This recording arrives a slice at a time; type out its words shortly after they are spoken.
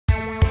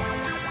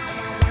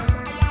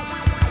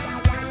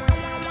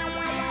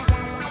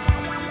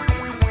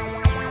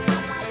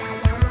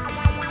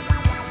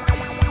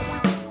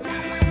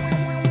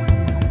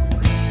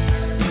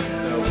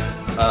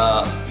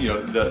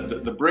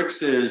the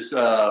bricks is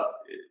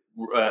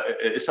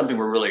something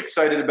we're really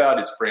excited about.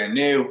 It's brand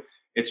new.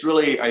 It's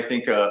really, I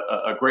think,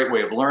 a great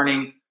way of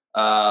learning,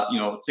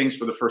 things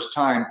for the first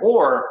time,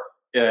 or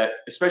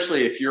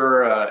especially if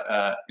you're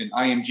an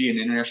IMG, an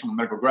international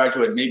medical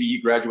graduate, maybe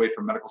you graduate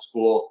from medical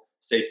school,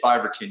 say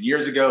 5 or 10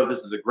 years ago. This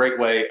is a great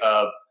way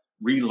of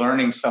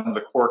relearning some of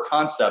the core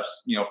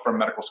concepts, from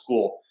medical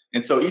school.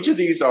 And so each of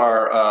these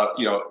are,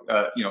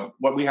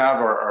 what we have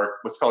are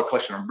what's called a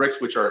collection of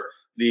bricks, which are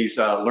these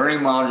learning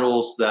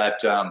modules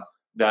that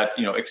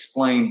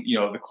explain,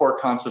 the core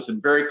concepts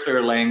in very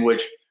clear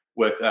language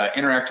with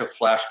interactive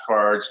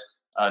flashcards,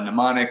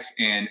 mnemonics,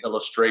 and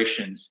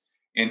illustrations.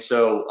 And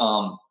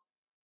so,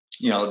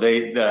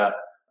 they're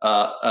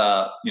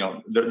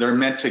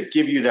meant to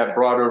give you that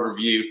broad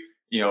overview,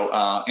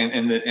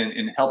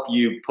 and help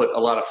you put a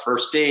lot of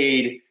first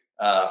aid,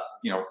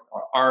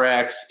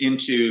 RX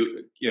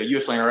into,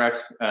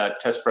 USMLE-Rx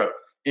test prep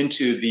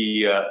into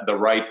the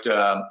right,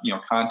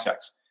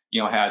 context.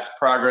 Has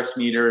progress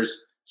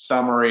meters,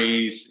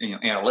 summaries,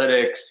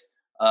 analytics,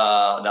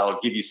 that'll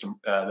give you some,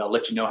 that'll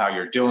let you know how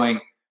you're doing.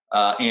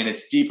 And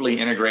it's deeply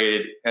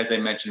integrated, as I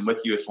mentioned,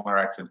 with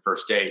USMLE-Rx and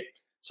first aid.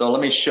 So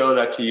let me show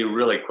that to you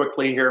really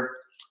quickly here.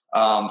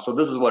 So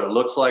this is what it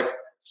looks like.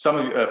 Some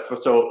of you,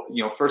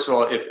 first of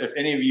all, if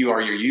any of you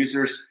are your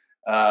users,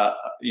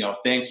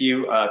 thank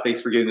you.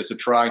 Thanks for giving this a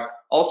try.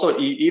 Also,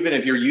 even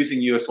if you're using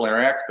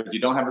USMLE-Rx but you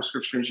don't have a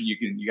subscription,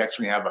 you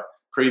actually have a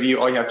preview.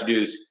 All you have to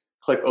do is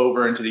click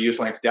over into the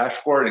USMLE-Rx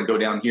dashboard and go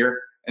down here.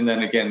 And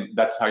then again,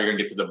 that's how you're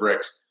gonna get to the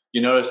bricks.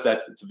 You notice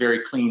that it's a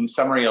very clean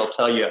summary. It'll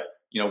tell you,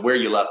 where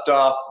you left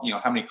off,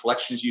 how many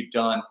collections you've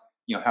done,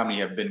 how many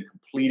have been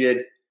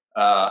completed,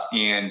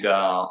 and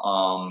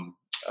how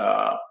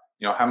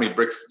many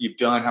bricks you've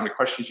done, how many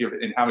questions you've,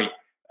 and how many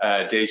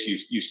days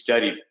you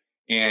studied.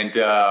 And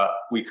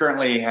we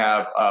currently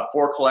have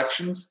 4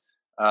 collections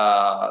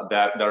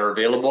that are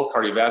available: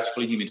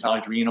 cardiovascular,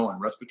 hematology, renal, and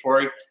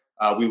respiratory.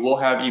 We will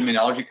have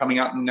immunology coming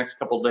out in the next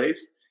couple of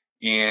days.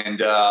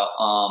 And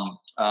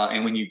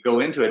when you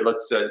go into it,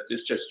 let's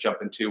just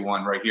jump into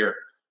one right here.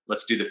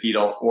 Let's do the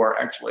fetal, or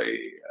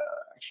actually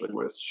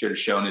what it should have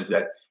shown is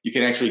that you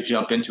can actually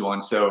jump into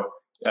one. So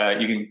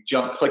you can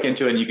click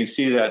into it, and you can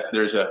see that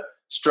there's a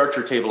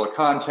structure table of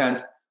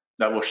contents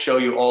that will show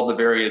you all the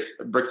various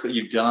bricks that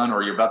you've done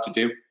or you're about to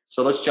do.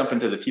 So let's jump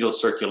into the fetal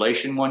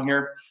circulation one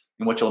here.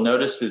 And what you'll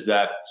notice is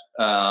that,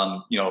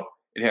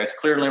 it has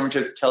clear language.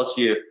 It tells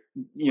you,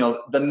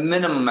 the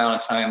minimum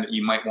amount of time that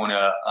you might want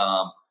to,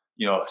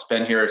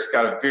 spend here. It's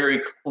got a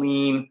very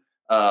clean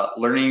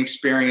learning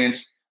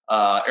experience.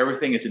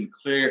 Everything is in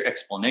clear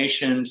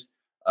explanations.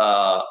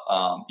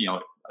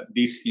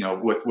 These,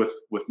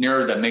 with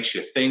narrative that makes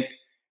you think.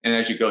 And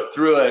as you go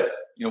through it,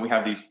 we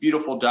have these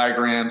beautiful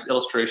diagrams,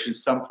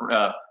 illustrations, some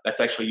that's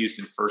actually used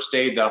in first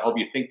aid that'll help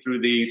you think through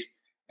these.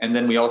 And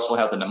then we also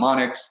have the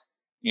mnemonics.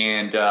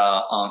 And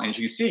as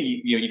you can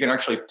see, you can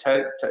actually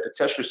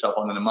test yourself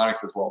on the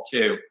mnemonics as well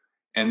too.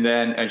 And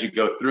then as you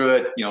go through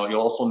it, you'll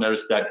also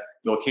notice that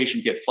you'll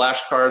occasionally get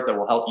flashcards that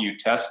will help you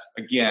test,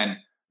 again,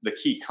 the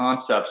key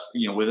concepts,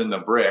 within the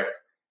brick.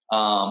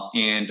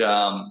 And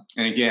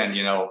again,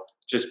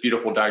 just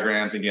beautiful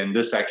diagrams. Again,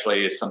 this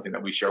actually is something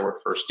that we share with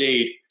first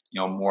aid,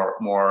 more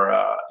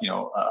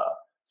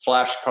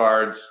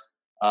flashcards.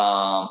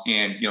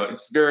 And,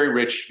 it's very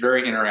rich,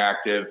 very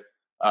interactive.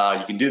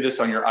 You can do this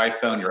on your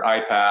iPhone, your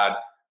iPad.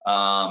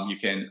 You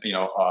can,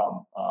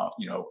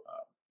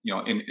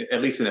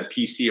 at least in a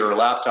PC or a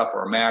laptop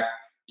or a Mac,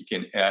 you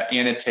can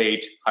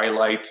annotate,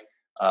 highlight.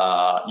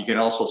 You can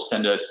also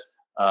send us,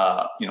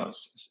 a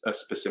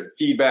specific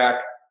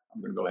feedback. I'm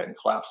going to go ahead and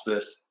collapse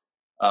this.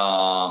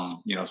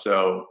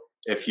 So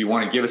if you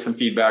want to give us some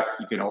feedback,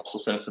 you can also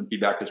send us some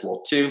feedback as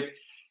well too.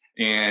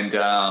 And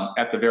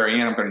at the very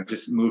end, I'm going to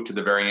just move to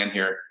the very end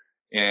here,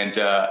 and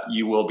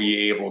you will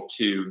be able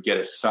to get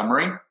a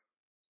summary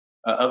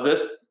of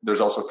this.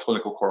 There's also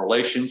clinical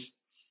correlations.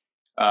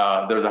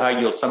 There's a high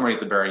yield summary at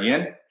the very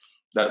end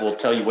that will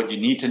tell you what you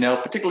need to know,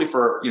 particularly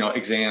for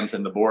exams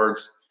and the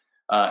boards.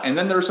 And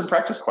then there are some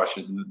practice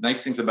questions. And the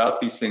nice things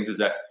about these things is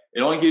that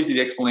it only gives you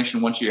the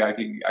explanation once you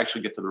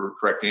actually get to the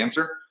correct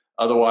answer.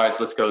 Otherwise,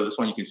 let's go to this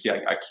one. You can see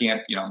I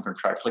can't, I'm going to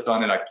try to click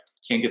on it. I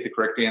can't get the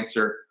correct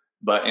answer.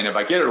 And if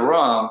I get it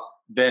wrong,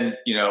 then,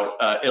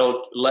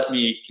 it'll let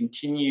me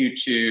continue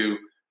to,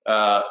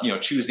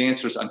 choose the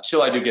answers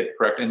until I do get the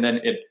correct. And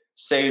then it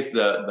saves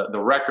the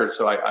record.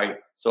 So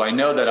I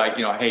know that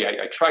hey,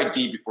 I tried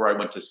D before I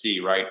went to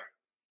C, right?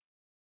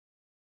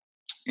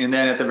 And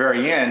then at the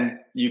very end,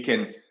 you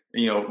can,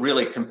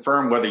 really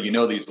confirm whether you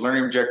know these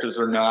learning objectives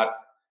or not.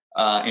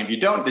 And if you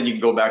don't, then you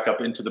can go back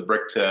up into the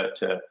brick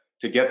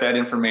to get that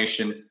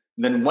information.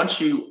 And then once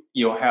you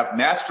have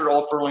mastered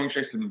all 4 learning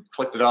objectives and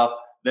clicked it off,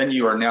 then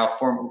you are now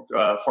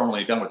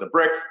formally done with the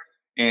brick.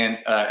 And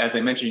as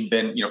I mentioned,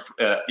 then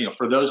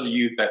for those of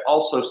you that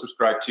also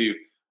subscribe to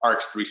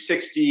RX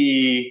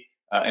 360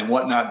 and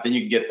whatnot, then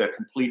you can get the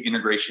complete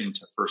integration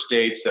into first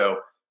aid.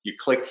 So you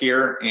click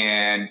here,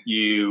 and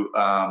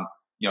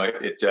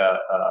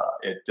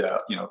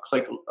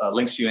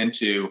links you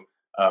into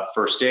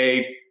first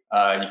aid.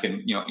 You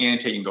can,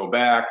 annotate and go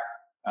back,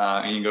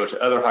 and you can go to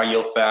other high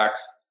yield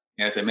facts.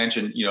 And as I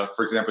mentioned,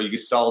 for example, you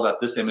saw that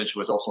this image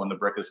was also in the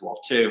brick as well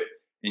too.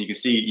 And you can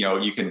see,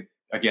 you can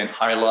again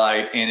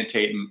highlight,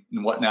 annotate,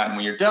 and whatnot. And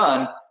when you're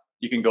done,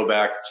 you can go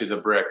back to the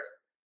brick.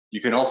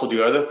 You can also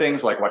do other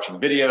things like watching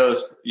videos,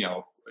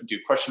 do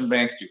question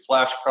banks, do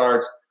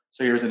flashcards.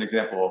 So here's an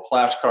example of a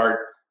flashcard.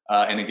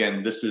 And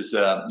again, this is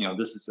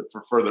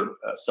for further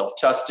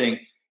self-testing.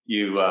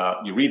 You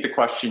read the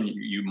question,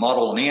 you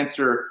model an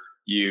answer,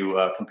 you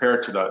compare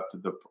it to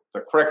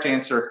the correct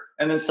answer,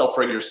 and then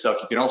self-rate yourself.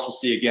 You can also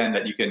see again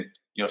that you can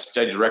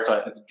study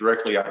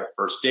directly out of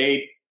first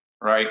aid,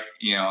 right?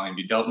 If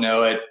you don't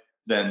know it,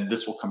 then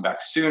this will come back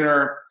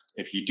sooner.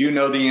 If you do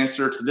know the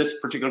answer to this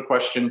particular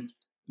question,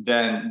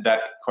 then that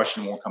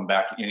question won't come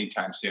back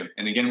anytime soon.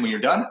 And again, when you're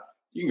done,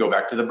 you can go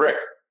back to the brick.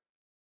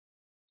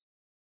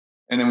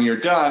 And then when you're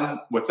done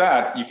with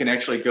that, you can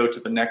actually go to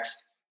the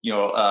next,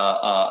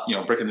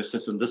 brick in the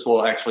system. This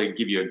will actually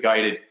give you a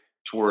guided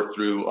tour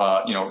through,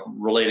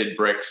 related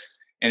bricks.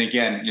 And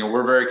again,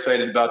 we're very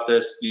excited about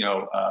this.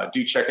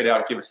 Do check it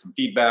out. Give us some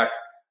feedback.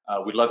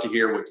 We'd love to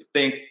hear what you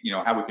think.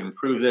 How we can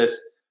improve this.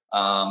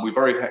 We've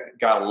already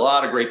got a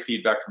lot of great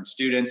feedback from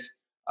students.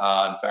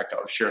 In fact,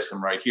 I'll share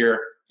some right here.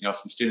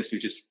 Some students who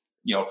just,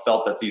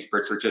 felt that these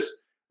bricks are just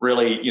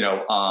really,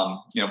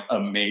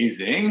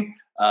 amazing.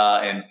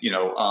 And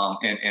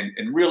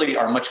really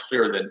are much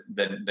clearer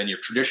than your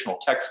traditional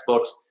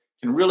textbooks.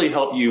 Can really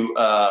help you,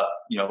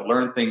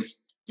 learn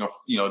things,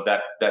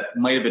 that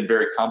might have been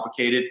very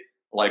complicated,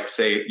 like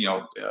say,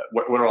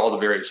 what are all the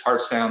various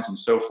heart sounds and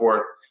so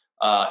forth.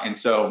 And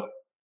so,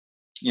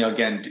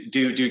 again,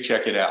 do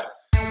check it out.